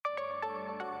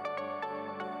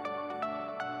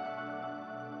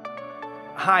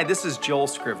Hi, this is Joel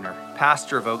Scrivener,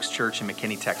 pastor of Oaks Church in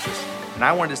McKinney, Texas, and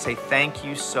I wanted to say thank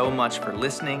you so much for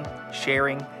listening,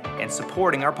 sharing, and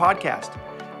supporting our podcast.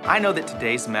 I know that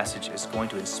today's message is going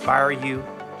to inspire you,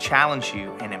 challenge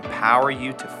you, and empower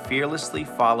you to fearlessly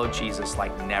follow Jesus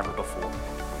like never before.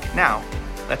 Now,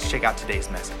 let's check out today's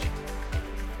message.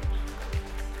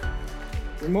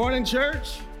 Good morning,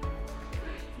 church.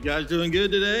 You guys doing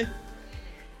good today?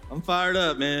 I'm fired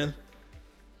up, man.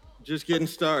 Just getting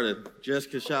started.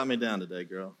 Jessica shot me down today,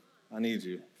 girl. I need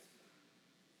you.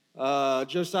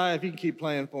 Josiah, if you can keep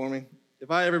playing for me.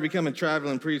 If I ever become a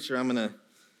traveling preacher, I'm going to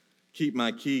keep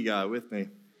my key guy with me.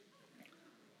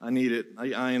 I need it.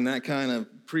 I am that kind of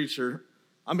preacher.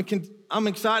 I'm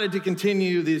excited to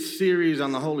continue this series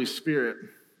on the Holy Spirit.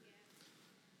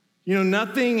 You know,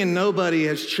 nothing and nobody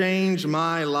has changed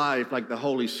my life like the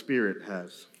Holy Spirit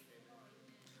has.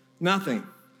 Nothing.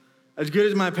 As good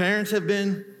as my parents have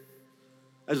been,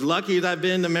 as lucky as I've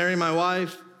been to marry my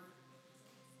wife,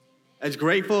 as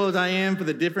grateful as I am for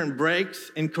the different breaks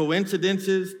and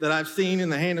coincidences that I've seen in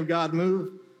the hand of God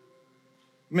move,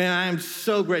 man, I am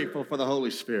so grateful for the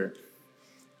Holy Spirit.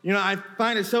 You know, I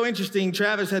find it so interesting.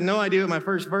 Travis had no idea what my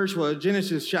first verse was.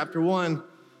 Genesis chapter 1,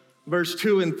 verse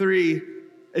 2 and 3.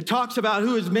 It talks about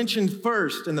who is mentioned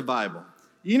first in the Bible.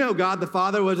 You know, God the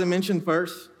Father wasn't mentioned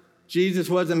first. Jesus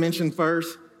wasn't mentioned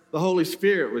first. The Holy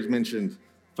Spirit was mentioned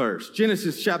first.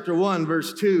 Genesis chapter 1,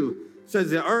 verse 2 says,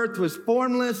 the earth was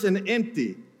formless and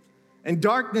empty, and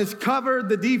darkness covered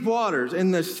the deep waters,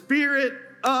 and the Spirit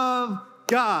of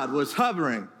God was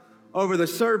hovering over the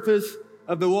surface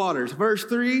of the waters. Verse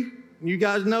 3, you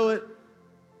guys know it.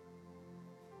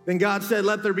 Then God said,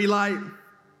 let there be light.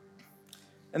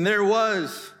 And there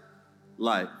was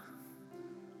light.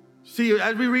 See,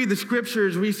 as we read the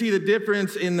scriptures, we see the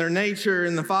difference in their nature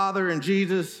in the Father and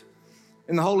Jesus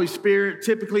and the Holy Spirit.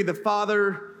 Typically, the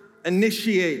Father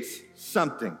initiates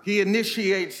something. He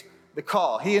initiates the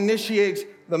call. He initiates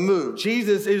the move.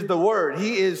 Jesus is the Word.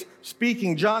 He is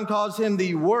speaking. John calls him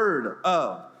the Word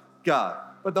of God.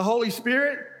 But the Holy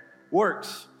Spirit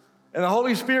works. And the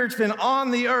Holy Spirit's been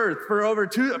on the earth for over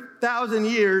 2,000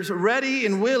 years, ready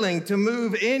and willing to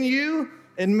move in you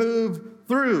and move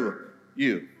through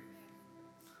you.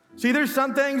 See, there's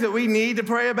some things that we need to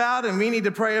pray about, and we need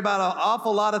to pray about an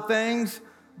awful lot of things,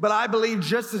 but I believe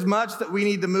just as much that we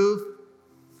need to move.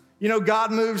 You know,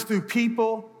 God moves through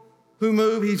people who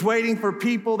move. He's waiting for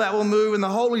people that will move, and the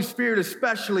Holy Spirit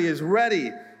especially is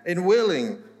ready and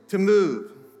willing to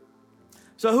move.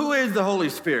 So who is the Holy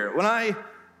Spirit? When I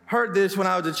heard this when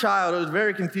I was a child, it was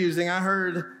very confusing. I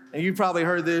heard, and you probably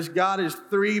heard this, God is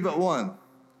three but one.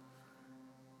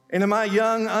 And in my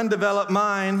young, undeveloped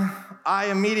mind, I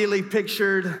immediately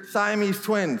pictured Siamese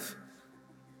twins.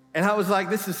 And I was like,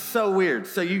 this is so weird.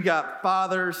 So you got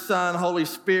Father, Son, Holy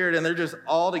Spirit, and they're just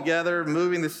all together,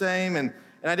 moving the same. And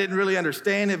I didn't really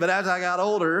understand it, but as I got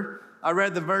older, I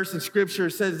read the verse in Scripture.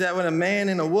 It says that when a man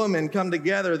and a woman come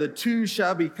together, the two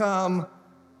shall become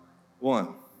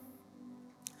one.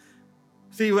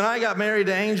 See, when I got married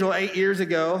to Angel 8 years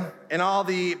ago, and all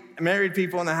the married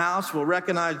people in the house will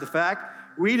recognize the fact,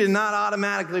 we did not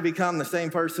automatically become the same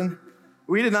person.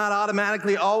 We did not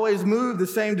automatically always move the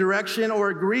same direction or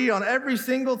agree on every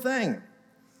single thing.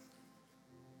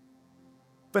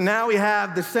 But now we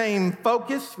have the same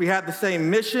focus, we have the same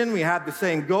mission, we have the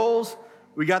same goals,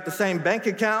 we got the same bank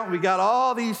account, we got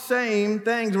all these same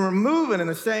things, and we're moving in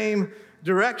the same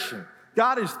direction.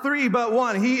 God is three but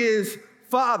one. He is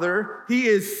Father, He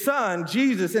is Son,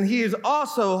 Jesus, and He is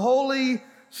also Holy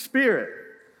Spirit.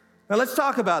 Now let's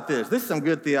talk about this. This is some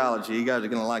good theology. You guys are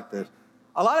going to like this.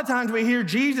 A lot of times we hear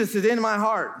Jesus is in my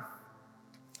heart.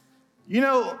 You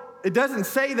know, it doesn't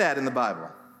say that in the Bible.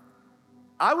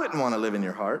 I wouldn't want to live in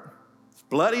your heart. It's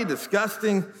bloody,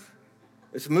 disgusting.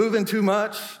 It's moving too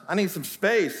much. I need some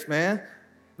space, man.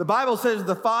 The Bible says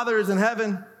the Father is in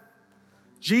heaven.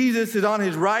 Jesus is on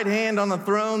His right hand on the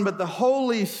throne, but the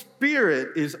Holy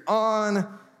Spirit is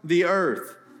on the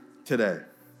earth today.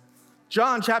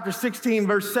 John chapter 16,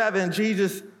 verse 7,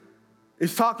 Jesus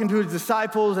is talking to His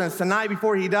disciples, and it's the night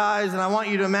before He dies, and I want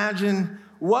you to imagine,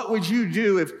 what would you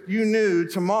do if you knew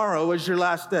tomorrow was your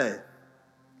last day?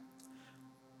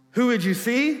 Who would you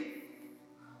see?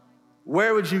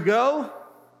 Where would you go?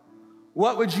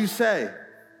 What would you say?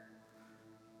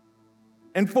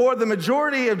 And for the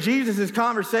majority of Jesus'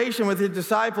 conversation with His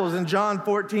disciples in John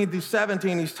 14 through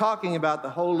 17, He's talking about the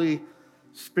Holy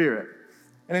Spirit.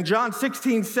 And in John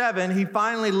 16:7, He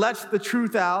finally lets the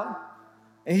truth out,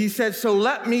 and He said, so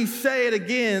let me say it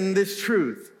again, this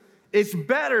truth. It's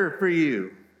better for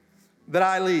you that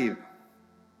I leave.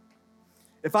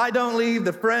 If I don't leave,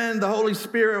 the friend, the Holy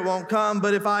Spirit won't come,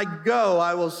 but if I go,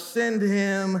 I will send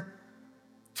him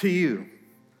to you.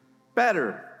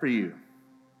 Better for you.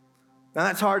 Now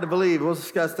that's hard to believe. We'll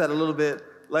discuss that a little bit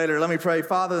later. Let me pray.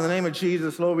 Father, in the name of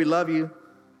Jesus, Lord, we love you.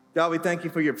 God, we thank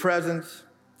you for your presence.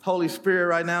 Holy Spirit,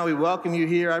 right now, we welcome you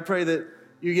here. I pray that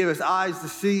you give us eyes to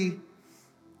see,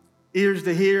 ears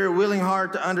to hear, a willing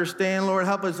heart to understand. Lord,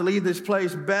 help us leave this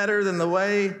place better than the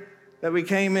way that we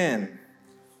came in.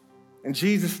 In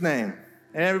Jesus' name.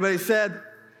 And everybody said,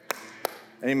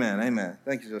 amen, amen.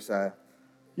 Thank you, Josiah.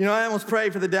 You know, I almost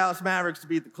prayed for the Dallas Mavericks to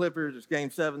beat the Clippers. It's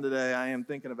game 7 today. I am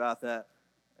thinking about that.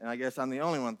 And I guess I'm the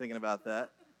only one thinking about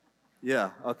that. Yeah,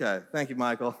 okay. Thank you,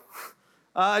 Michael.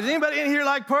 Does anybody in here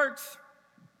like perks?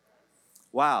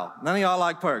 Wow, none of y'all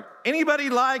like perks.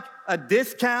 Anybody like a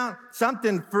discount,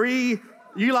 something free?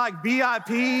 You like VIP?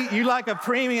 You like a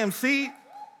premium seat?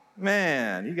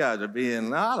 Man, you guys are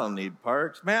I don't need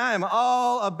perks. Man, I am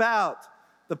all about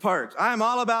the perks. I am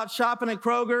all about shopping at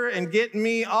Kroger and getting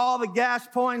me all the gas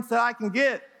points that I can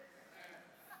get.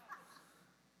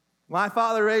 My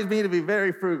father raised me to be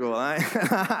very frugal. I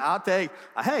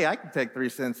can take 3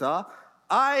 cents off.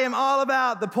 I am all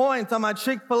about the points on my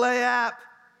Chick-fil-A app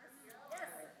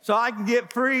so I can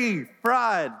get free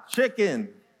fried chicken,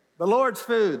 the Lord's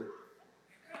food.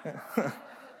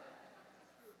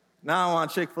 Now I want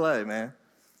Chick-fil-A, man.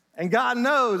 And God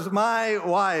knows my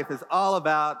wife is all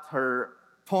about her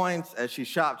points as she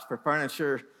shops for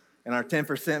furniture and our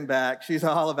 10% back. She's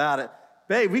all about it.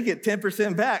 Babe, we get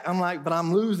 10% back. I'm like, but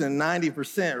I'm losing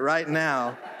 90% right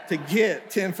now to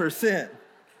get 10%.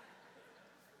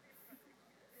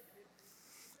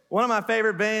 One of my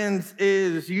favorite bands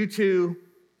is U2.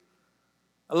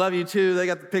 I love U2. They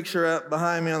got the picture up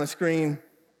behind me on the screen.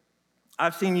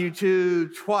 I've seen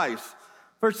U2 twice.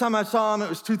 First time I saw them, it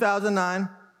was 2009.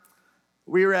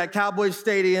 We were at Cowboys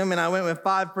Stadium, and I went with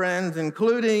 5 friends,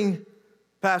 including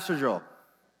Pastor Joel.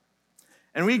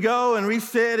 And we go and we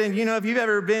sit, and you know, if you've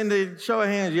ever been to, show of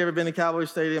hands, you ever been to Cowboys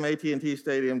Stadium, AT&T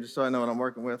Stadium, just so I know what I'm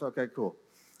working with? Okay, cool.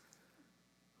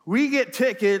 We get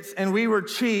tickets, and we were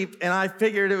cheap, and I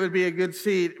figured it would be a good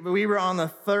seat, but we were on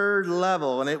the 3rd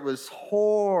level, and it was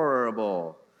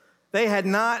horrible. They had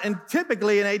not, and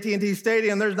typically in AT&T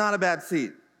Stadium, there's not a bad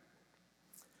seat.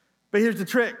 But here's the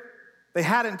trick. They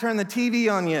hadn't turned the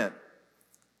TV on yet.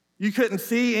 You couldn't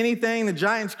see anything. The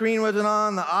giant screen wasn't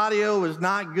on. The audio was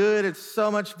not good. It's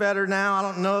so much better now. I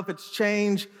don't know if it's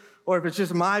changed or if it's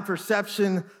just my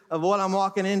perception of what I'm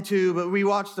walking into, but we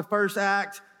watched the first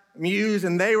act, Muse,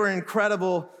 and they were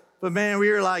incredible. But man, we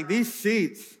were like, these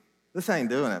seats, this ain't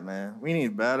doing it, man. We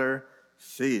need better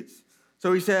seats.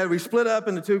 So we said, we split up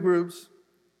into 2 groups,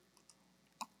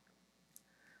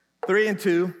 3 and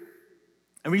 2.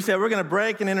 And we said, we're going to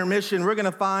break an intermission. We're going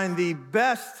to find the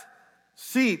best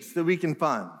seats that we can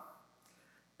find.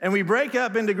 And we break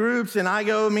up into groups, and I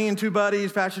go, me and 2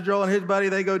 buddies, Pastor Joel and his buddy,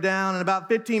 they go down. And about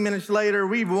 15 minutes later,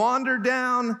 we've wandered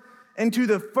down into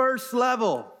the 1st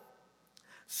level,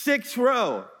 6th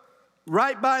row,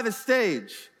 right by the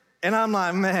stage. And I'm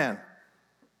like, man,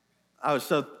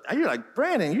 you're like,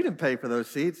 Brandon, you didn't pay for those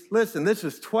seats. Listen, this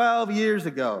was 12 years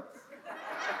ago.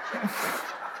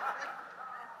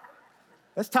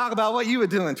 Let's talk about what you were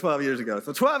doing 12 years ago.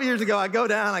 So 12 years ago, I go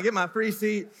down, I get my free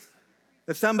seat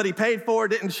that somebody paid for,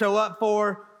 didn't show up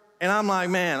for, and I'm like,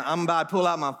 man, I pull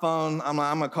out my phone. I'm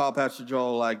going to call Pastor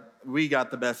Joel, like, we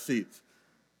got the best seats.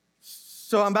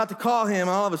 So I'm about to call him, and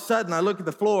all of a sudden, I look at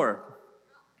the floor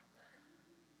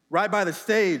right by the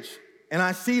stage, and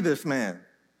I see this man,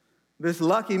 this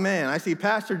lucky man. I see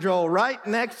Pastor Joel right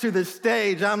next to the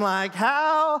stage. I'm like,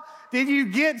 how did you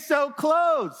get so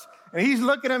close? And he's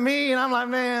looking at me, and I'm like,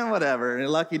 man, whatever. And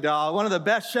lucky dog, one of the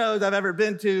best shows I've ever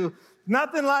been to.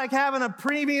 Nothing like having a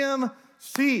premium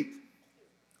seat.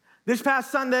 This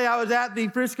past Sunday, I was at the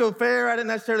Frisco Fair. I didn't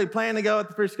necessarily plan to go at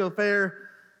the Frisco Fair,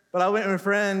 but I went with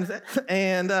friends,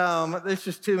 and there's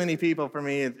just too many people for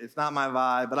me. It's not my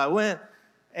vibe. But I went,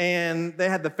 and they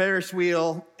had the Ferris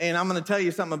wheel, and I'm going to tell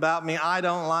you something about me. I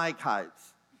don't like heights.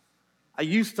 I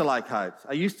used to like heights.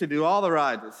 I used to do all the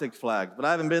rides at Six Flags, but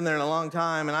I haven't been there in a long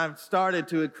time, and I've started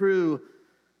to accrue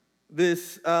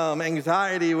this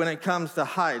anxiety when it comes to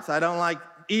heights. I don't like,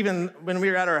 even when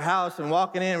we were at our house and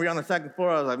walking in, we were on the 2nd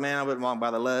floor, I was like, man, I wouldn't walk by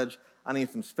the ledge. I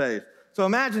need some space. So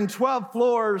imagine 12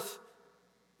 floors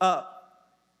up,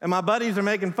 and my buddies are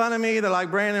making fun of me. They're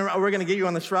like, Brandon, we're going to get you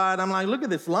on this ride. I'm like, look at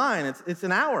this line. It's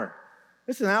an hour.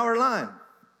 It's an hour line.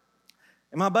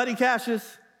 And my buddy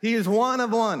Cassius, he is one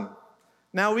of one.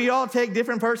 Now, we all take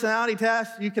different personality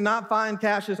tests. You cannot find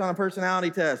Cassius on a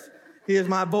personality test. He is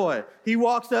my boy. He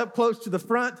walks up close to the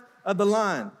front of the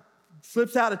line,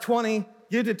 slips out a 20,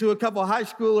 gives it to a couple of high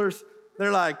schoolers.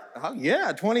 They're like, oh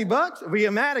yeah, $20? We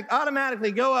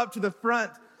automatically go up to the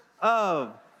front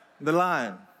of the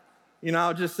line. You know, I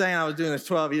was just saying I was doing this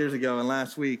 12 years ago, and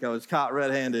last week I was caught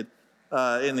red-handed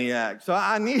in the act. So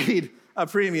I need a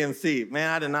premium seat. Man,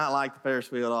 I did not like the Ferris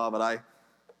wheel at all, but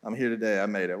I'm here today. I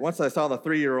made it. Once I saw the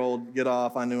 3-year-old get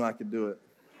off, I knew I could do it.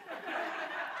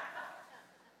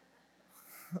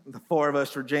 The 4 of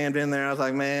us were jammed in there. I was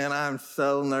like, man, I'm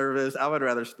so nervous. I would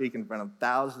rather speak in front of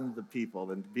thousands of people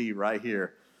than to be right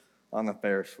here on the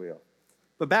Ferris wheel.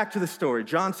 But back to the story.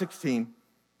 John 16.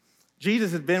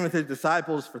 Jesus had been with his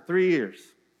disciples for 3 years.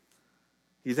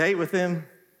 He's ate with them.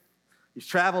 He's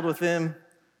traveled with them.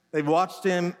 They've watched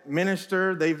him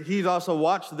minister. He's also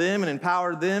watched them and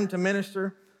empowered them to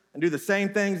minister and do the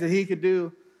same things that he could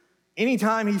do.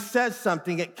 Anytime he says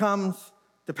something, it comes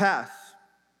to pass.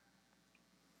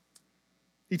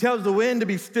 He tells the wind to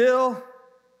be still,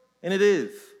 and it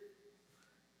is.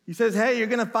 He says, hey, you're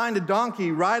going to find a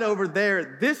donkey right over there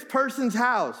at this person's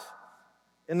house,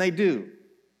 and they do.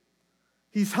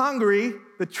 He's hungry.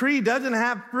 The tree doesn't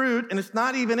have fruit, and it's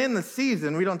not even in the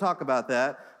season. We don't talk about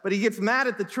that. But he gets mad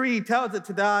at the tree, tells it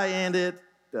to die, and it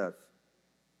does.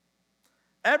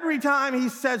 Every time he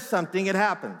says something, it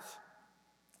happens.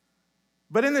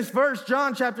 But in this verse,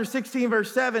 John chapter 16,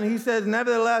 verse 7, he says,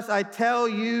 nevertheless, I tell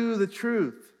you the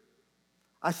truth.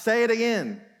 I say it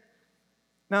again.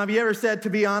 Now, have you ever said, to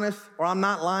be honest, or I'm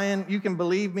not lying, you can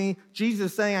believe me?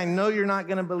 Jesus is saying, I know you're not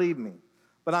going to believe me,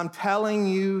 but I'm telling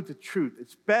you the truth.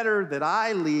 It's better that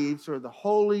I leave so the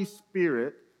Holy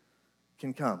Spirit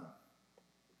can come.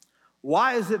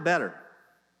 Why is it better?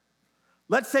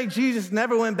 Let's say Jesus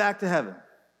never went back to heaven.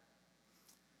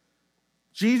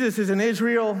 Jesus is in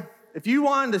Israel. If you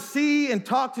wanted to see and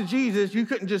talk to Jesus, you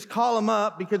couldn't just call him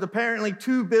up because apparently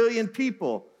 2 billion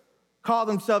people call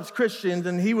themselves Christians,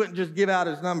 and he wouldn't just give out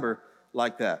his number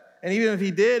like that. And even if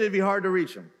he did, it'd be hard to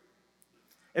reach him.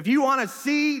 If you want to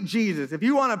see Jesus, if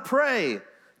you want to pray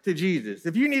to Jesus,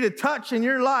 if you need a touch in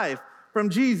your life from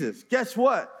Jesus, guess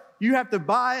what? You have to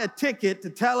buy a ticket to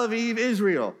Tel Aviv,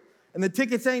 Israel. And the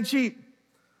tickets ain't cheap.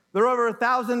 They're over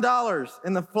 $1,000,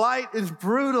 and the flight is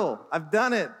brutal. I've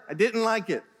done it. I didn't like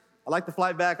it. I like the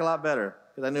flight back a lot better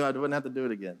because I knew I wouldn't have to do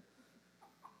it again.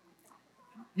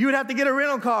 You would have to get a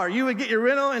rental car. You would get your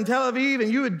rental in Tel Aviv,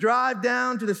 and you would drive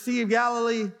down to the Sea of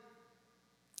Galilee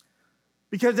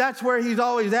because that's where he's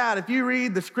always at. If you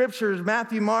read the scriptures,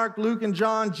 Matthew, Mark, Luke, and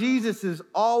John, Jesus is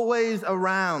always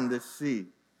around this sea.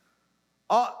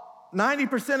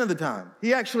 90% of the time.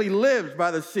 He actually lives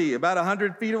by the sea, about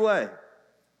 100 feet away.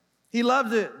 He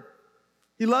loves it.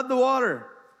 He loved the water.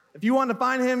 If you wanted to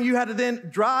find him, you had to then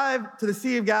drive to the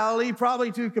Sea of Galilee,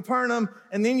 probably to Capernaum,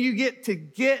 and then you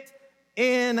get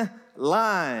in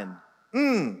line.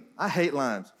 I hate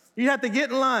lines. You have to get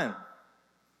in line.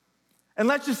 And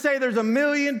let's just say there's 1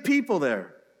 million people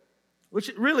there,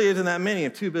 which really isn't that many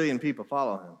if 2 billion people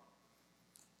follow him.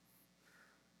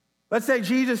 Let's say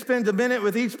Jesus spends a minute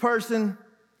with each person,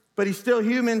 but he's still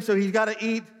human, so he's got to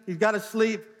eat, he's got to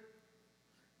sleep,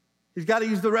 he's got to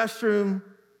use the restroom,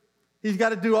 he's got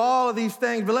to do all of these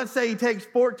things. But let's say he takes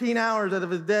 14 hours out of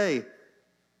his day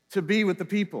to be with the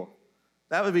people.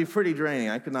 That would be pretty draining.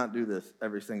 I could not do this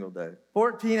every single day.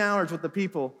 14 hours with the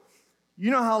people. You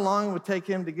know how long it would take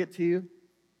him to get to you?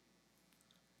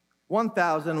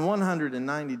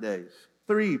 1,190 days.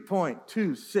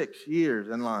 3.26 years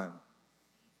in line.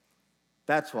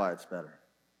 That's why it's better.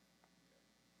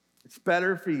 It's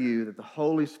better for you that the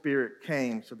Holy Spirit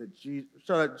came so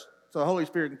the Holy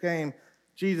Spirit came.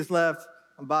 Jesus left.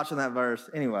 I'm botching that verse.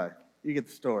 Anyway, you get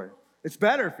the story. It's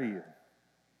better for you.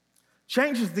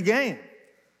 Changes the game.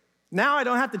 Now I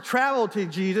don't have to travel to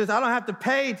Jesus. I don't have to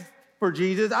pay for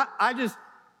Jesus.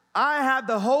 I have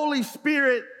the Holy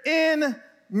Spirit in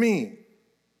me.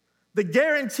 The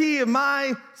guarantee of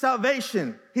my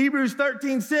salvation. Hebrews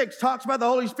 13:6 talks about the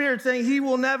Holy Spirit saying he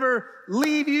will never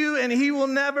leave you and he will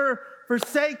never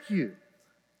forsake you.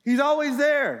 He's always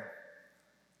there.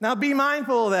 Now be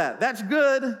mindful of that. That's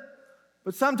good,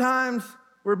 but sometimes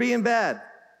we're being bad.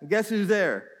 And guess who's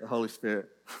there? The Holy Spirit.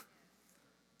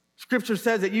 Scripture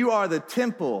says that you are the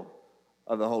temple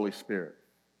of the Holy Spirit.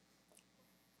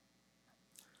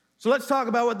 So let's talk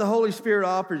about what the Holy Spirit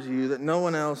offers you that no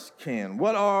one else can.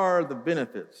 What are the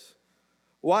benefits?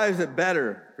 Why is it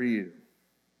better for you?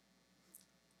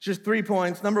 Just 3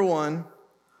 points. Number 1,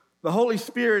 the Holy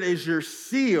Spirit is your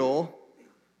seal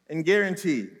and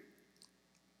guarantee.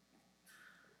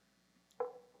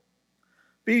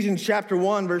 Ephesians chapter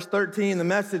 1, verse 13, the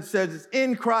Message says, it's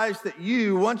in Christ that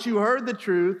you, once you heard the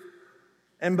truth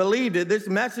and believed it, this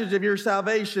message of your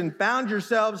salvation, found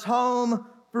yourselves home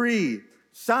free,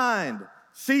 signed,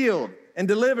 sealed, and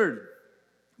delivered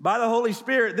by the Holy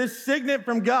Spirit. This signet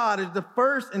from God is the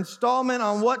first installment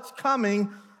on what's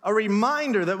coming, a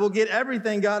reminder that we'll get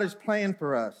everything God has planned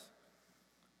for us,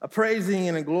 a praising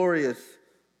and a glorious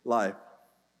life.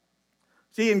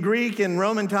 See, in Greek and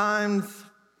Roman times,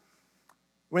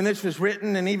 when this was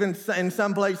written, and even in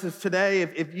some places today,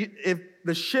 if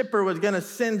the shipper was going to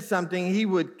send something, he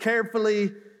would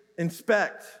carefully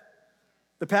inspect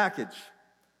the package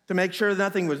to make sure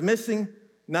nothing was missing,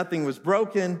 nothing was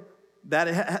broken, that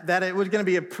it was going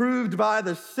to be approved by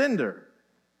the sender.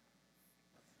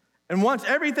 And once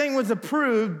everything was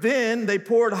approved, then they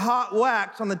poured hot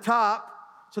wax on the top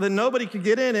so that nobody could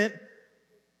get in it.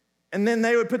 And then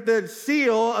they would put the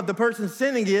seal of the person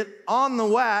sending it on the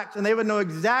wax, and they would know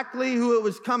exactly who it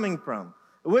was coming from.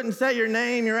 It wouldn't say your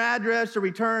name, your address, or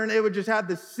return. It would just have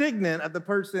the signet of the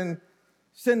person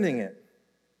sending it.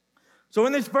 So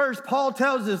in this verse, Paul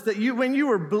tells us that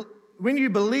when you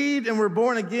believed and were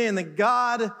born again, that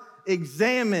God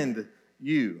examined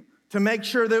you to make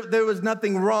sure that there was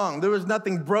nothing wrong, there was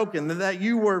nothing broken, that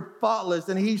you were faultless,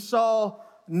 and he saw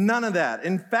none of that.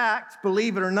 In fact,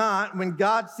 believe it or not, when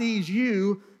God sees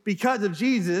you because of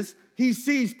Jesus, he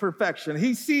sees perfection.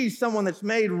 He sees someone that's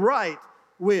made right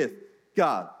with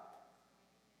God.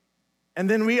 And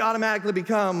then we automatically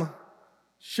become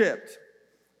shipped.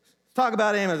 Let's talk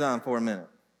about Amazon for a minute.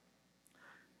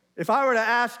 If you were to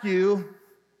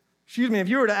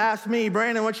ask me,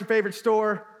 Brandon, what's your favorite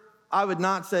store? I would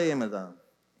not say Amazon.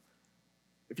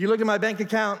 If you look at my bank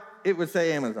account, it would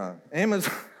say Amazon.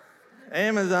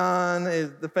 Amazon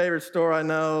is the favorite store I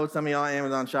know. Some of y'all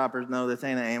Amazon shoppers know this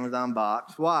ain't an Amazon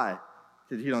box. Why?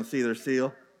 Because you don't see their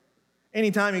seal.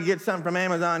 Anytime you get something from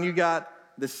Amazon, you got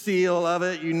the seal of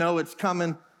it. You know it's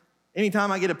coming.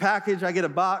 Anytime I get a package, I get a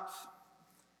box.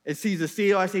 It sees the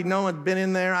seal. I see no one's been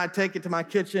in there. I take it to my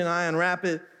kitchen. I unwrap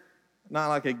it. Not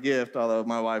like a gift, although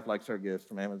my wife likes her gifts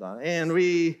from Amazon. And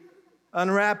we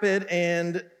unwrap it,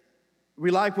 and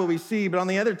we like what we see. But on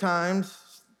the other times,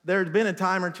 there's been a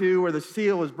time or two where the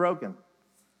seal was broken,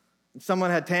 and someone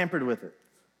had tampered with it.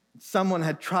 Someone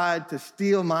had tried to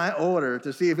steal my order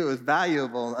to see if it was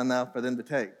valuable enough for them to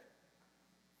take.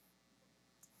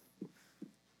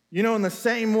 You know, in the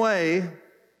same way,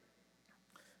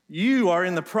 you are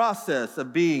in the process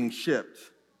of being shipped.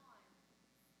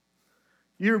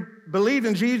 You believe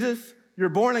in Jesus, you're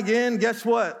born again. Guess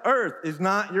what? Earth is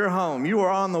not your home. You are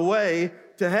on the way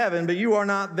to heaven, but you are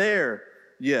not there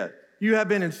yet. You have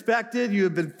been inspected. You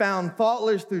have been found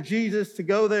faultless through Jesus to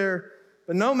go there.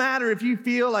 But no matter if you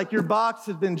feel like your box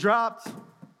has been dropped,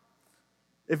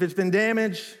 if it's been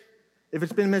damaged, if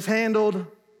it's been mishandled,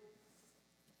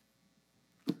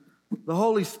 the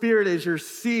Holy Spirit is your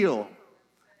seal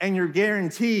and your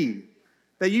guarantee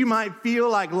that you might feel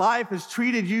like life has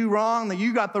treated you wrong, that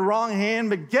you got the wrong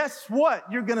hand, but guess what?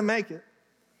 You're going to make it.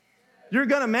 You're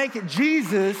going to make it.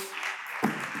 Jesus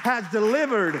has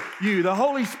delivered you. The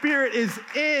Holy Spirit is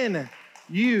in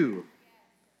you.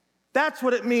 That's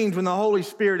what it means when the Holy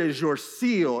Spirit is your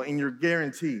seal and your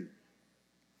guarantee.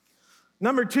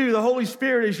 Number two, the Holy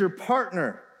Spirit is your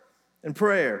partner in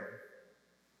prayer.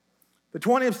 The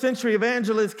 20th century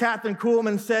evangelist Kathryn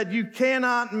Kuhlman said, "You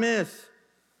cannot miss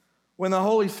when the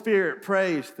Holy Spirit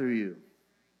prays through you."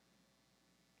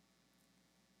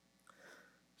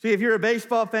 See, if you're a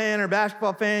baseball fan or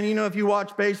basketball fan, you know if you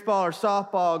watch baseball or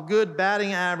softball, a good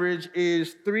batting average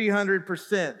is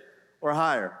 300% or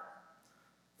higher.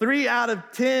 3 out of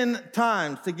 10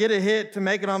 times to get a hit, to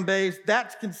make it on base,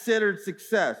 that's considered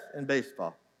success in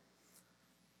baseball.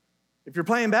 If you're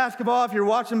playing basketball, if you're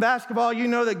watching basketball, you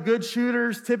know that good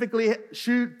shooters typically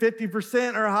shoot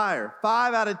 50% or higher.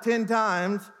 5 out of 10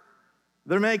 times,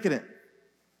 they're making it.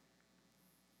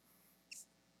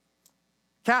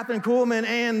 Kathryn Kuhlman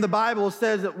and the Bible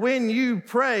says that when you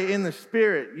pray in the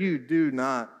Spirit, you do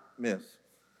not miss.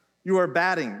 You are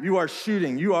batting, you are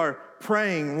shooting, you are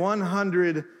praying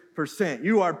 100%.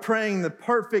 You are praying the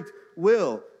perfect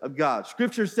will of God.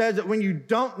 Scripture says that when you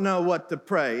don't know what to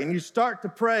pray and you start to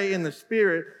pray in the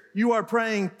Spirit, you are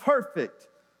praying perfect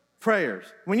prayers.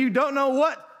 When you don't know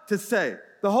what to say,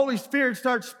 the Holy Spirit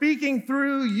starts speaking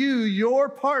through you, your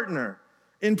partner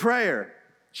in prayer,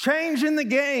 changing the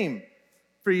game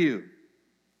for you.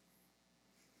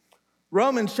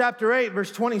 Romans chapter 8,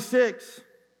 verse 26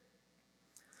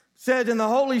 says, "And the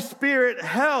Holy Spirit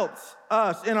helps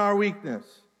us in our weakness."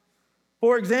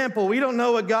 For example, we don't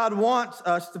know what God wants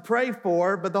us to pray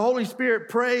for, but the Holy Spirit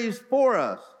prays for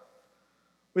us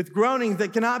with groanings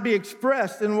that cannot be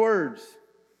expressed in words.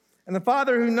 And the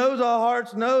Father who knows all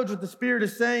hearts knows what the Spirit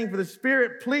is saying, for the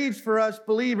Spirit pleads for us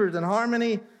believers in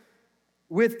harmony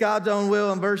with God's own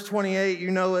will. In verse 28, you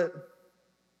know it.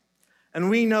 And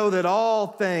we know that all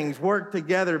things work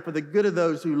together for the good of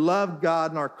those who love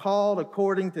God and are called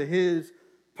according to his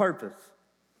purpose.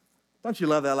 Don't you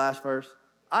love that last verse?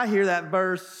 I hear that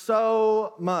verse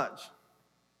so much.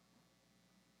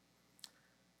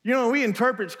 You know, when we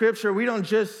interpret Scripture, we don't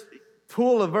just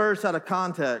pull a verse out of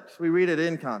context. We read it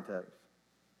in context.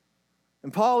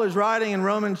 And Paul is writing in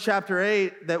Romans chapter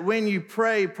 8 that when you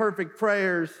pray perfect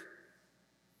prayers,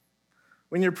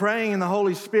 when you're praying in the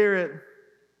Holy Spirit,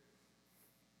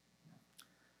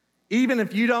 even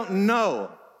if you don't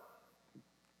know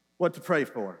what to pray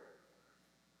for,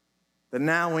 that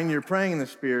now when you're praying in the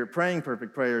Spirit, praying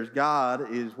perfect prayers,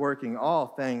 God is working all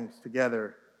things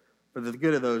together for the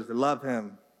good of those that love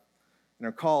him and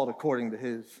are called according to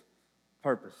his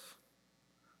purpose.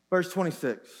 Verse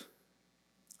 26.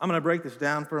 I'm going to break this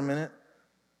down for a minute.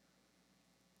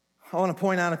 I want to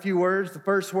point out a few words. The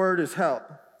first word is help.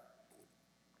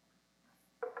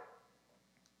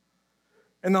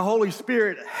 And the Holy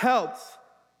Spirit helps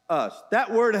us.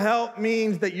 That word help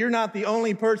means that you're not the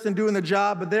only person doing the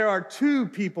job, but there are two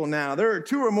people now. There are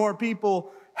two or more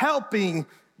people helping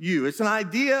you. It's an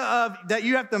idea of that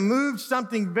you have to move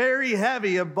something very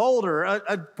heavy, a boulder,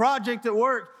 a project at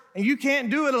work, and you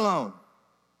can't do it alone.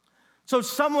 So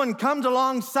someone comes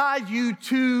alongside you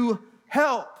to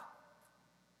help.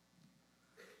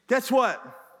 Guess what?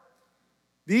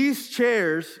 These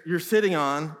chairs you're sitting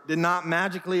on did not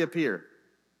magically appear.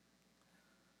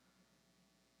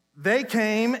 They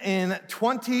came in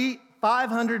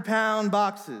 2,500-pound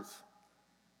boxes.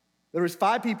 There was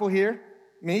 5 people here,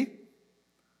 me,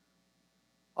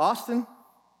 Austin,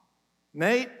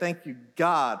 Nate, thank you,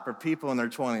 God, for people in their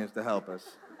 20s to help us.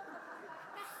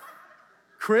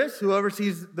 Chris, who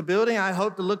oversees the building, I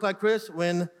hope to look like Chris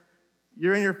when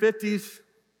you're in your 50s,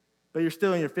 but you're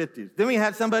still in your 50s. Then we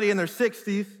had somebody in their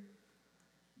 60s,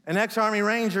 an ex-Army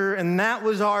Ranger, and that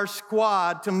was our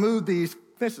squad to move these.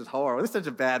 This is horrible. This is such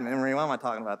a bad memory. Why am I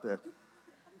talking about this?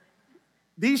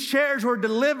 These chairs were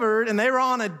delivered, and they were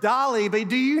on a dolly, but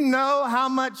do you know how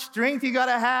much strength you got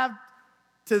to have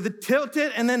to tilt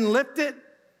it and then lift it?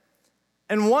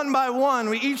 And one by one,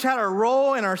 we each had our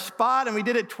role in our spot, and we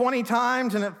did it 20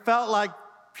 times, and it felt like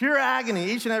pure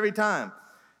agony each and every time.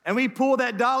 And we pulled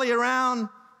that dolly around,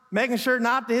 making sure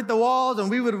not to hit the walls, and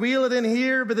we would wheel it in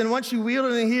here, but then once you wheeled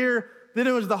it in here, then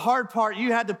it was the hard part.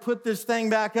 You had to put this thing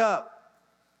back up.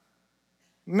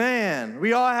 Man,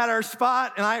 we all had our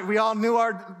spot, and we all knew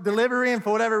our delivery, and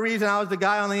for whatever reason, I was the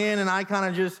guy on the end, and I kind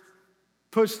of just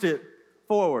pushed it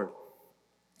forward.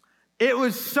 It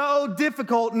was so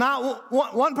difficult. Not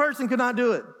one person could not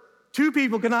do it. 2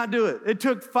 people could not do it. It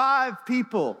took 5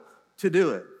 people to do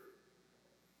it.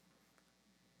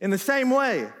 In the same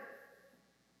way,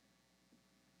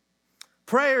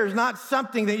 prayer is not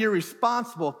something that you're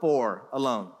responsible for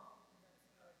alone.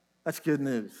 That's good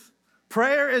news.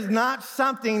 Prayer is not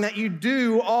something that you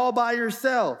do all by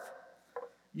yourself.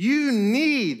 You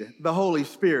need the Holy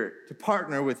Spirit to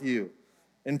partner with you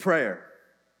in prayer.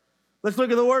 Let's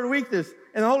look at the word weakness.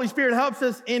 And the Holy Spirit helps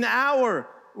us in our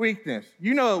weakness.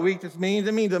 You know what weakness means.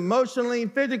 It means emotionally,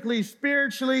 physically,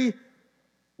 spiritually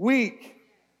weak.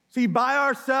 See, by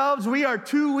ourselves, we are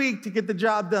too weak to get the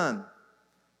job done.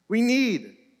 We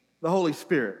need the Holy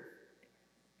Spirit.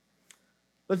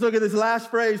 Let's look at this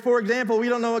last phrase. For example, we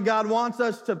don't know what God wants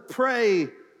us to pray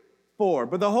for,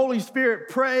 but the Holy Spirit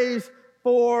prays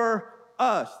for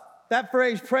us. That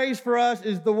phrase, prays for us,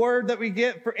 is the word that we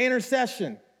get for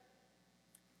intercession.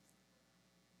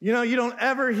 You know, you don't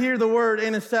ever hear the word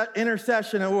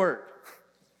intercession at work.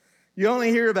 You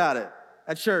only hear about it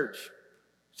at church.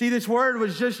 See, this word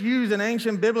was just used in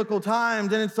ancient biblical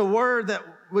times, and it's a word that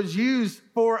was used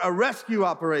for a rescue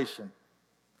operation.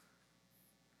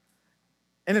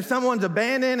 And if someone's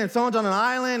abandoned and someone's on an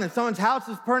island and someone's house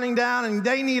is burning down and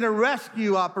they need a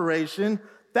rescue operation,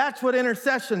 that's what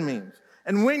intercession means.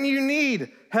 And when you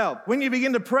need help, when you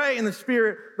begin to pray in the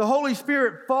Spirit, the Holy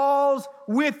Spirit falls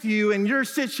with you in your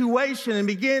situation and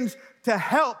begins to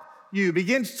help you,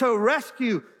 begins to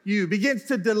rescue you, begins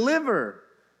to deliver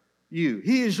you.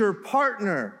 He is your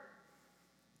partner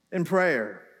in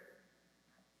prayer.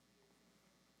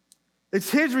 It's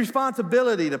his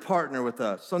responsibility to partner with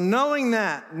us. So knowing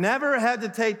that, never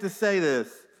hesitate to say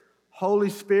this: Holy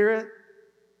Spirit,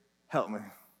 help me.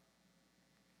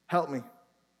 Help me.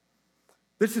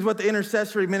 This is what the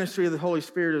intercessory ministry of the Holy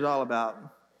Spirit is all about.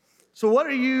 So what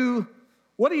are you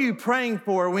praying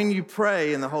for when you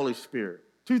pray in the Holy Spirit?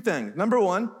 2 things. Number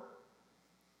 1,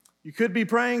 you could be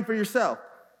praying for yourself.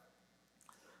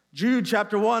 Jude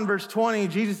chapter 1, verse 20,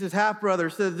 Jesus' half-brother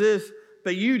says this: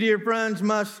 but you, dear friends,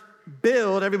 must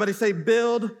build. Everybody say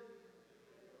build.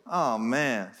 Oh,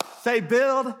 man. Say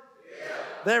build.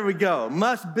 There we go.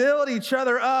 Must build each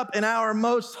other up in our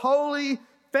most holy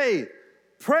faith,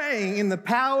 praying in the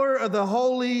power of the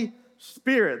Holy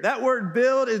Spirit. That word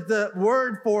build is the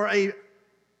word for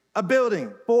a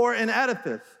building, for an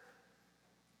edifice.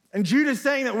 And Jude is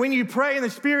saying that when you pray in the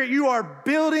Spirit, you are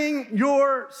building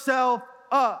yourself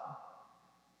up.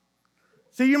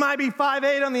 So you might be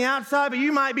 5'8" on the outside, but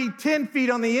you might be 10 feet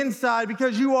on the inside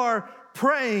because you are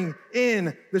praying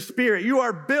in the Spirit. You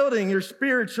are building your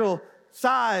spiritual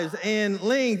size and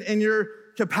length and your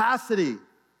capacity.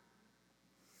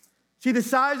 See, the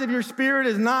size of your spirit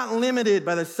is not limited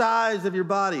by the size of your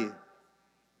body.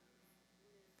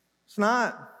 It's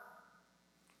not.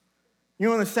 You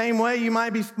know, in the same way, you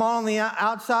might be small on the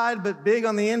outside, but big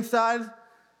on the inside.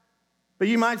 But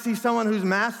you might see someone who's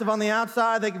massive on the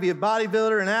outside. They could be a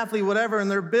bodybuilder, an athlete, whatever, and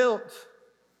they're built.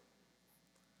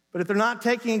 But if they're not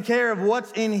taking care of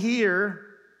what's in here,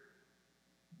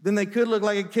 then they could look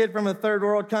like a kid from a third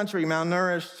world country,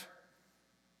 malnourished,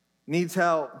 needs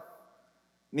help,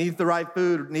 needs the right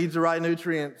food, needs the right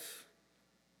nutrients.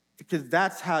 Because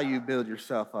that's how you build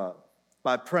yourself up,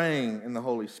 by praying in the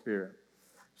Holy Spirit.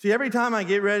 See, every time I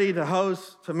get ready to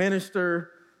host, to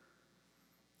minister,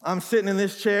 I'm sitting in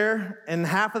this chair, and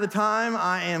half of the time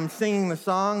I am singing the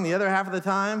song. The other half of the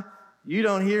time, you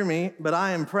don't hear me, but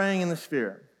I am praying in the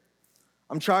Spirit.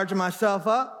 I'm charging myself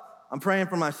up. I'm praying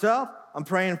for myself. I'm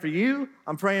praying for you.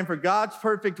 I'm praying for God's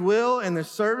perfect will in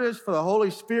this service, for the Holy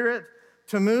Spirit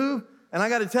to move. And I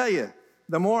got to tell you,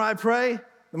 the more I pray,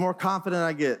 the more confident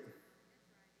I get.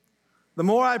 The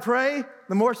more I pray,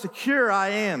 the more secure I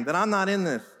am that I'm not in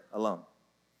this alone.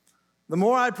 The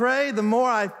more I pray, the more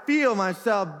I feel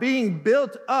myself being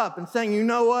built up and saying, you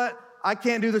know what? I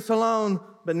can't do this alone,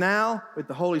 but now, with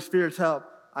the Holy Spirit's help,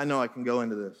 I know I can go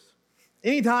into this.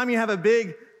 Anytime you have a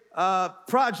big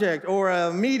project or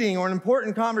a meeting or an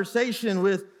important conversation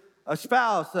with a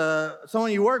spouse,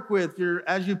 someone you work with,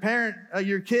 as you parent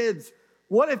your kids,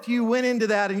 what if you went into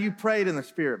that and you prayed in the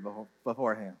Spirit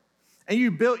beforehand? And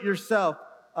you built yourself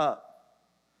up?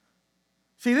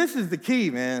 See, this is the key,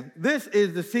 man. This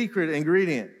is the secret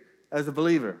ingredient as a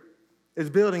believer, is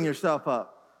building yourself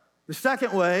up. The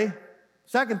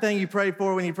second thing you pray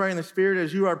for when you pray in the Spirit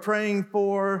is you are praying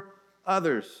for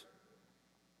others.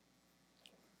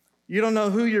 You don't know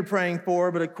who you're praying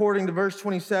for, but according to verse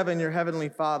 27, your heavenly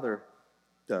Father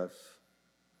does.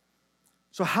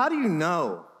 So how do you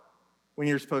know when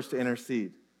you're supposed to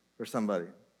intercede for somebody?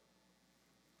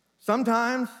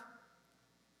 Sometimes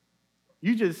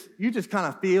you just kind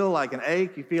of feel like an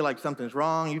ache. You feel like something's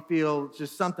wrong. You feel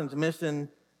just something's missing,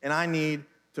 and I need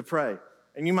to pray.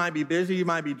 And you might be busy. You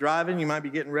might be driving. You might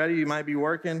be getting ready. You might be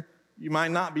working. You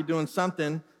might not be doing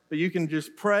something, but you can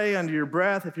just pray under your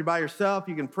breath. If you're by yourself,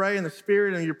 you can pray in the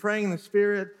Spirit, and you're praying in the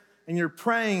Spirit, and you're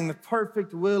praying the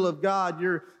perfect will of God.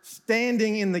 You're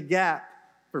standing in the gap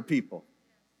for people.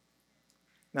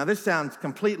 Now, this sounds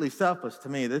completely selfless to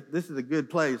me. This is a good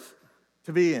place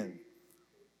to be in.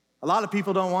 A lot of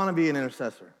people don't want to be an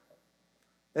intercessor.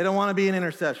 They don't want to be in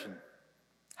intercession.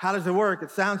 How does it work?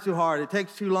 It sounds too hard. It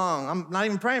takes too long. I'm not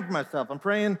even praying for myself. I'm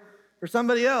praying for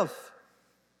somebody else.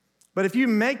 But if you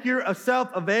make yourself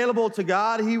available to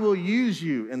God, He will use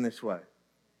you in this way.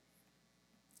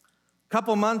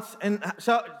 Couple months, and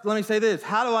so let me say this.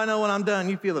 How do I know when I'm done?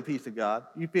 You feel the peace of God.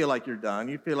 You feel like you're done.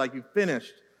 You feel like you've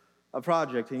finished a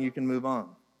project and you can move on.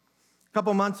 A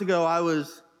couple months ago, I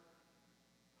was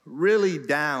really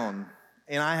down,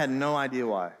 and I had no idea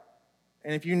why.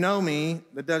 And if you know me,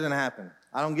 that doesn't happen.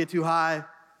 I don't get too high.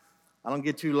 I don't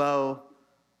get too low.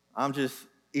 I'm just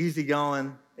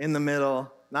easygoing, in the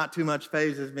middle. Not too much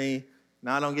phases me.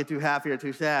 Now, I don't get too happy or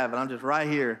too sad, but I'm just right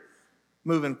here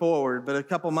moving forward. But a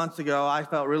couple months ago, I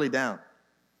felt really down.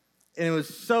 And it was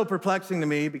so perplexing to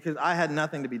me because I had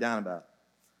nothing to be down about.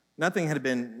 Nothing had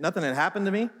happened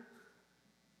to me.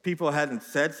 People hadn't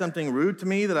said something rude to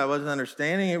me that I wasn't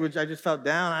understanding. I just felt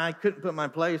down. I couldn't put my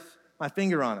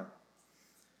finger on it.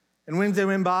 And Wednesday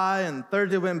went by, and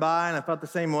Thursday went by, and I felt the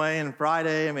same way. And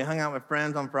Friday, and we hung out with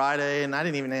friends on Friday, and I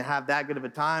didn't even have that good of a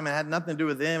time. It had nothing to do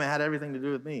with them. It had everything to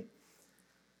do with me.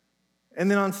 And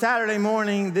then on Saturday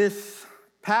morning, this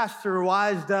pastor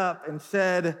wised up and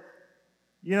said,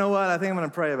 you know what? I think I'm going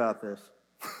to pray about this.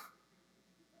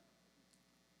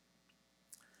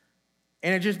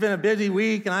 And it's just been a busy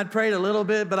week, and I'd prayed a little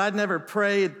bit, but I'd never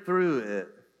prayed through it.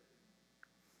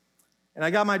 And I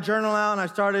got my journal out, and I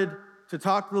started to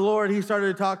talk to the Lord. He started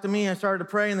to talk to me. I started to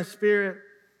pray in the Spirit.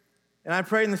 And I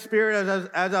prayed in the Spirit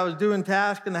as I was doing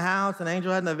tasks in the house, and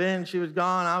Angel had an event, and she was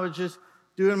gone. I was just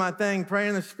doing my thing, praying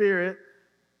in the Spirit.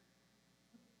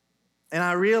 And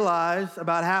I realized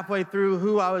about halfway through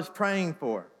who I was praying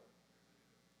for.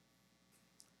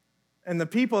 And the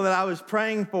people that I was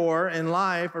praying for in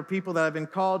life are people that I've been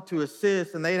called to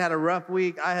assist, and they'd had a rough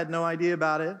week. I had no idea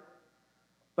about it.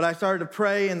 But I started to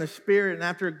pray in the Spirit, and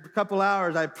after a couple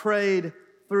hours, I prayed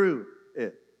through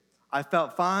it. I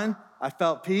felt fine. I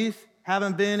felt peace.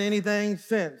 Haven't been anything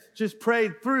since. Just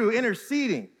prayed through,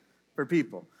 interceding for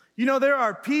people. You know, there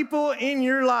are people in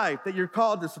your life that you're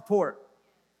called to support.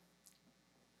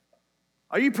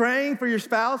 Are you praying for your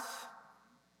spouse?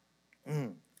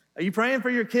 Are you praying for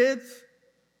your kids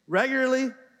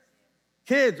regularly?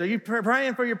 Kids, are you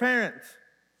praying for your parents?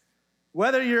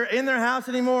 Whether you're in their house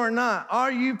anymore or not,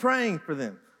 are you praying for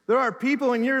them? There are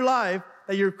people in your life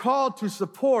that you're called to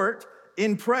support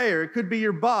in prayer. It could be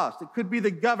your boss. It could be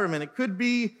the government. It could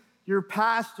be your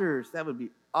pastors. That would be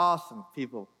awesome if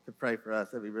people could pray for us.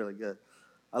 That'd be really good.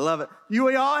 I love it.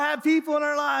 We all have people in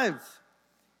our lives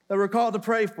that we're called to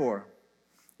pray for.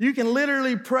 You can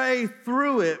literally pray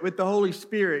through it with the Holy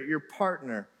Spirit, your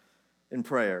partner in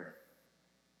prayer.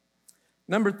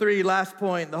 Number 3, last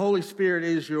point, the Holy Spirit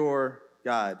is your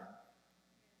guide.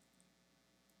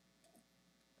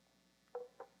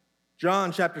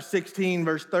 John chapter 16,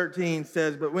 verse 13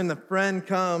 says, "But when the friend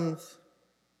comes,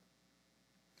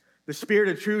 the Spirit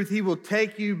of truth, he will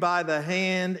take you by the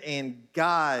hand and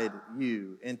guide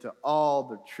you into all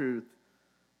the truth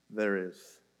there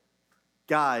is."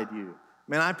 Guide you.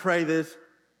 Man, I pray this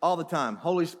all the time.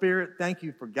 Holy Spirit, thank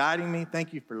you for guiding me.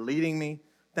 Thank you for leading me.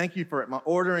 Thank you for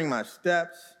ordering my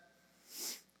steps.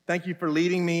 Thank you for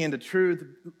leading me into truth.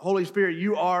 Holy Spirit,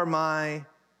 you are my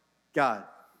guide.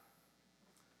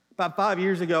 About 5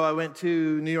 years ago, I went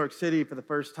to New York City for the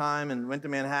first time and went to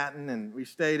Manhattan, and we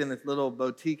stayed in this little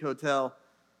boutique hotel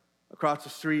across the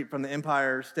street from the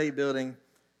Empire State Building.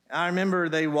 I remember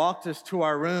they walked us to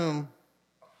our room,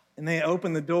 and they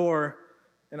opened the door,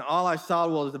 and all I saw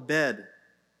was a bed.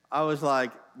 I was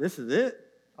like, this is it?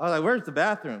 I was like, where's the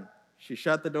bathroom? She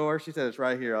shut the door. She said, it's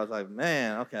right here. I was like,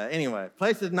 man, okay. Anyway,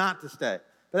 places not to stay.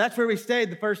 But that's where we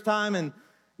stayed the first time in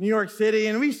New York City,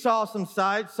 and we saw some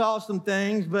sights, saw some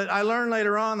things, but I learned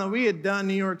later on that we had done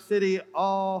New York City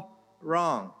all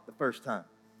wrong the first time.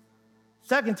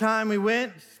 Second time we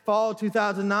went, fall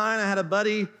 2009, I had a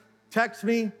buddy text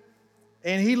me,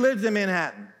 and he lives in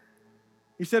Manhattan.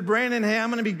 He said, Brandon, hey, I'm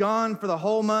going to be gone for the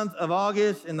whole month of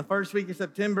August and the first week of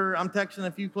September. I'm texting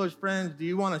a few close friends. Do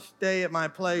you want to stay at my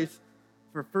place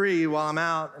for free while I'm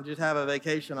out and just have a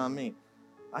vacation on me?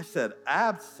 I said,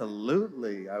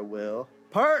 absolutely, I will.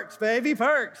 Perks, baby,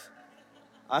 perks.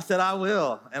 I said, I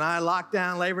will. And I locked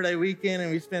down Labor Day weekend, and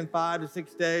we spent 5 to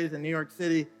 6 days in New York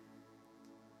City.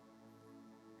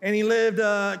 And he lived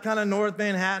kind of North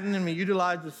Manhattan, and we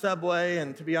utilized the subway.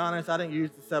 And to be honest, I didn't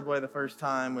use the subway the first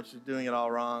time, which is doing it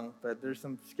all wrong. But there's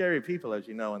some scary people, as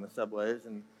you know, in the subways.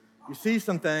 And you see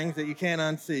some things that you can't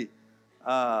unsee.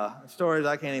 Stories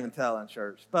I can't even tell in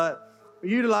church. But we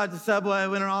utilized the subway,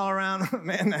 went all around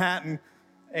Manhattan.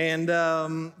 And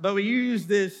but we used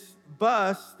this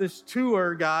bus, this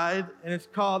tour guide, and it's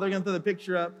called, they're going to throw the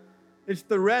picture up, it's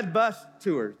the red bus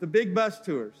tours, the big bus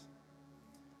tours.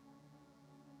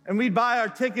 And we'd buy our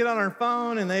ticket on our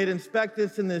phone, and they'd inspect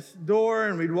us in this door,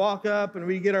 and we'd walk up, and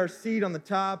we'd get our seat on the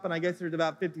top, and I guess there's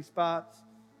about 50 spots.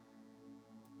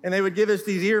 And they would give us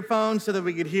these earphones so that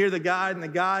we could hear the guide, and the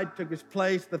guide took his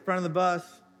place at the front of the bus.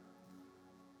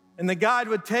 And the guide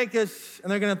would take us,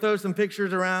 and they're going to throw some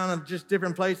pictures around of just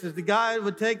different places. The guide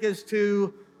would take us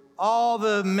to all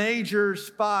the major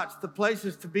spots, the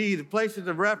places to be, the places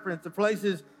of reference, the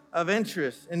places of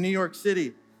interest in New York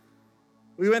City.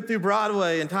 We went through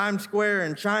Broadway and Times Square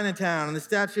and Chinatown and the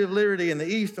Statue of Liberty and the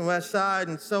East and West Side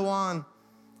and so on.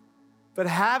 But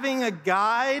having a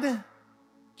guide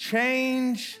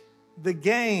changed the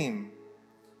game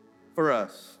for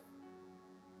us.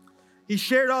 He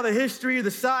shared all the history,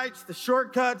 the sites, the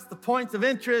shortcuts, the points of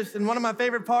interest. And one of my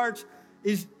favorite parts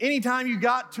is anytime you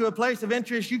got to a place of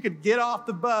interest, you could get off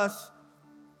the bus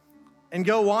and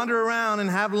go wander around and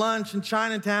have lunch in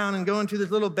Chinatown and go into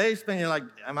this little basement. You're like,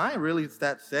 am I really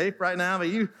that safe right now? But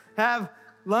you have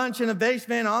lunch in a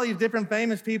basement. All these different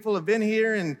famous people have been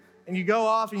here, and you go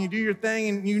off and you do your thing,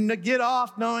 and you get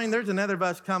off knowing there's another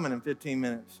bus coming in 15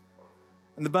 minutes.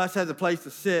 And the bus has a place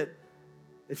to sit.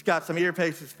 It's got some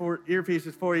earpieces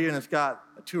for you, and it's got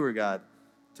a tour guide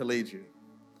to lead you.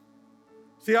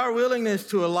 See, our willingness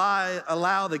to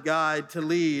allow the guide to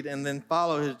lead and then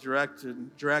follow his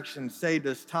direction saved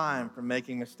us time from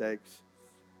making mistakes.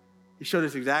 He showed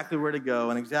us exactly where to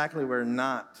go and exactly where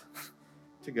not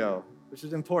to go, which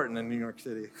is important in New York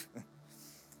City.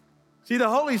 See, the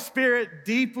Holy Spirit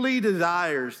deeply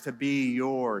desires to be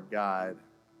your guide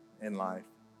in life.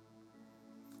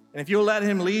 And if you'll let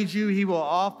him lead you, he will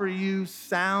offer you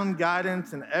sound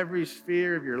guidance in every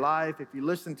sphere of your life. If you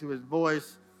listen to his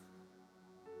voice,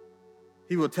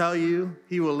 he will tell you,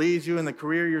 he will lead you in the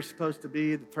career you're supposed to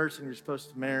be, the person you're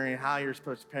supposed to marry, how you're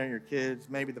supposed to parent your kids,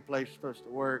 maybe the place you're supposed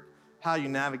to work, how you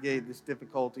navigate this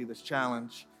difficulty, this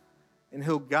challenge. And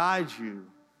he'll guide you.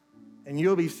 And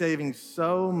you'll be saving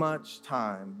so much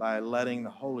time by letting the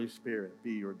Holy Spirit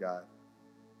be your guide.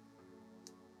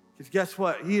 Because guess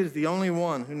what? He is the only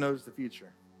one who knows the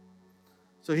future.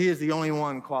 So he is the only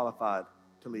one qualified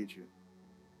to lead you.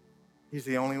 He's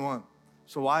the only one.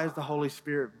 So why is the Holy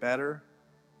Spirit better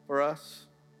for us?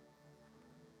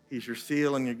 He's your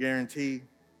seal and your guarantee.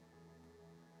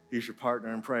 He's your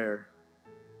partner in prayer.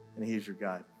 And he's your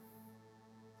guide.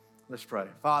 Let's pray.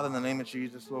 Father, in the name of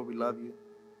Jesus, Lord, we love you.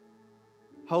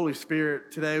 Holy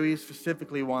Spirit, today we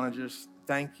specifically want to just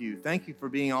thank you. Thank you for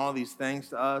being all of these things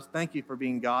to us. Thank you for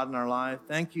being God in our life.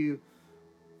 Thank you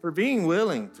for being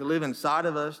willing to live inside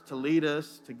of us, to lead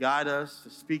us, to guide us, to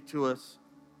speak to us.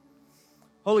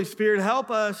 Holy Spirit,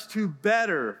 help us to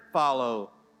better follow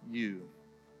you.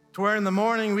 To where in the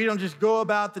morning we don't just go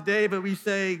about the day, but we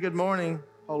say, good morning,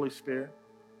 Holy Spirit.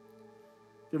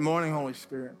 Good morning, Holy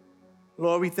Spirit.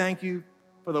 Lord, we thank you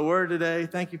for the word today.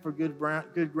 Thank you for good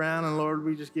ground. And Lord,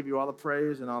 we just give you all the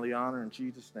praise and all the honor in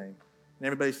Jesus' name. And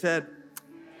everybody said,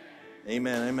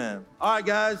 amen, amen. All right,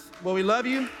 guys. Well, we love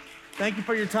you. Thank you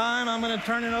for your time. I'm going to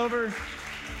turn it over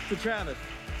to Travis.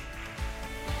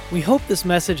 We hope this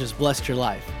message has blessed your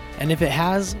life. And if it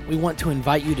has, we want to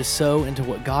invite you to sow into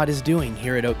what God is doing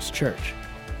here at Oaks Church.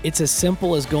 It's as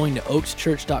simple as going to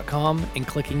oakschurch.com and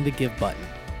clicking the Give button.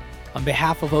 On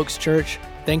behalf of Oaks Church,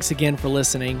 thanks again for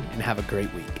listening and have a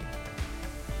great week.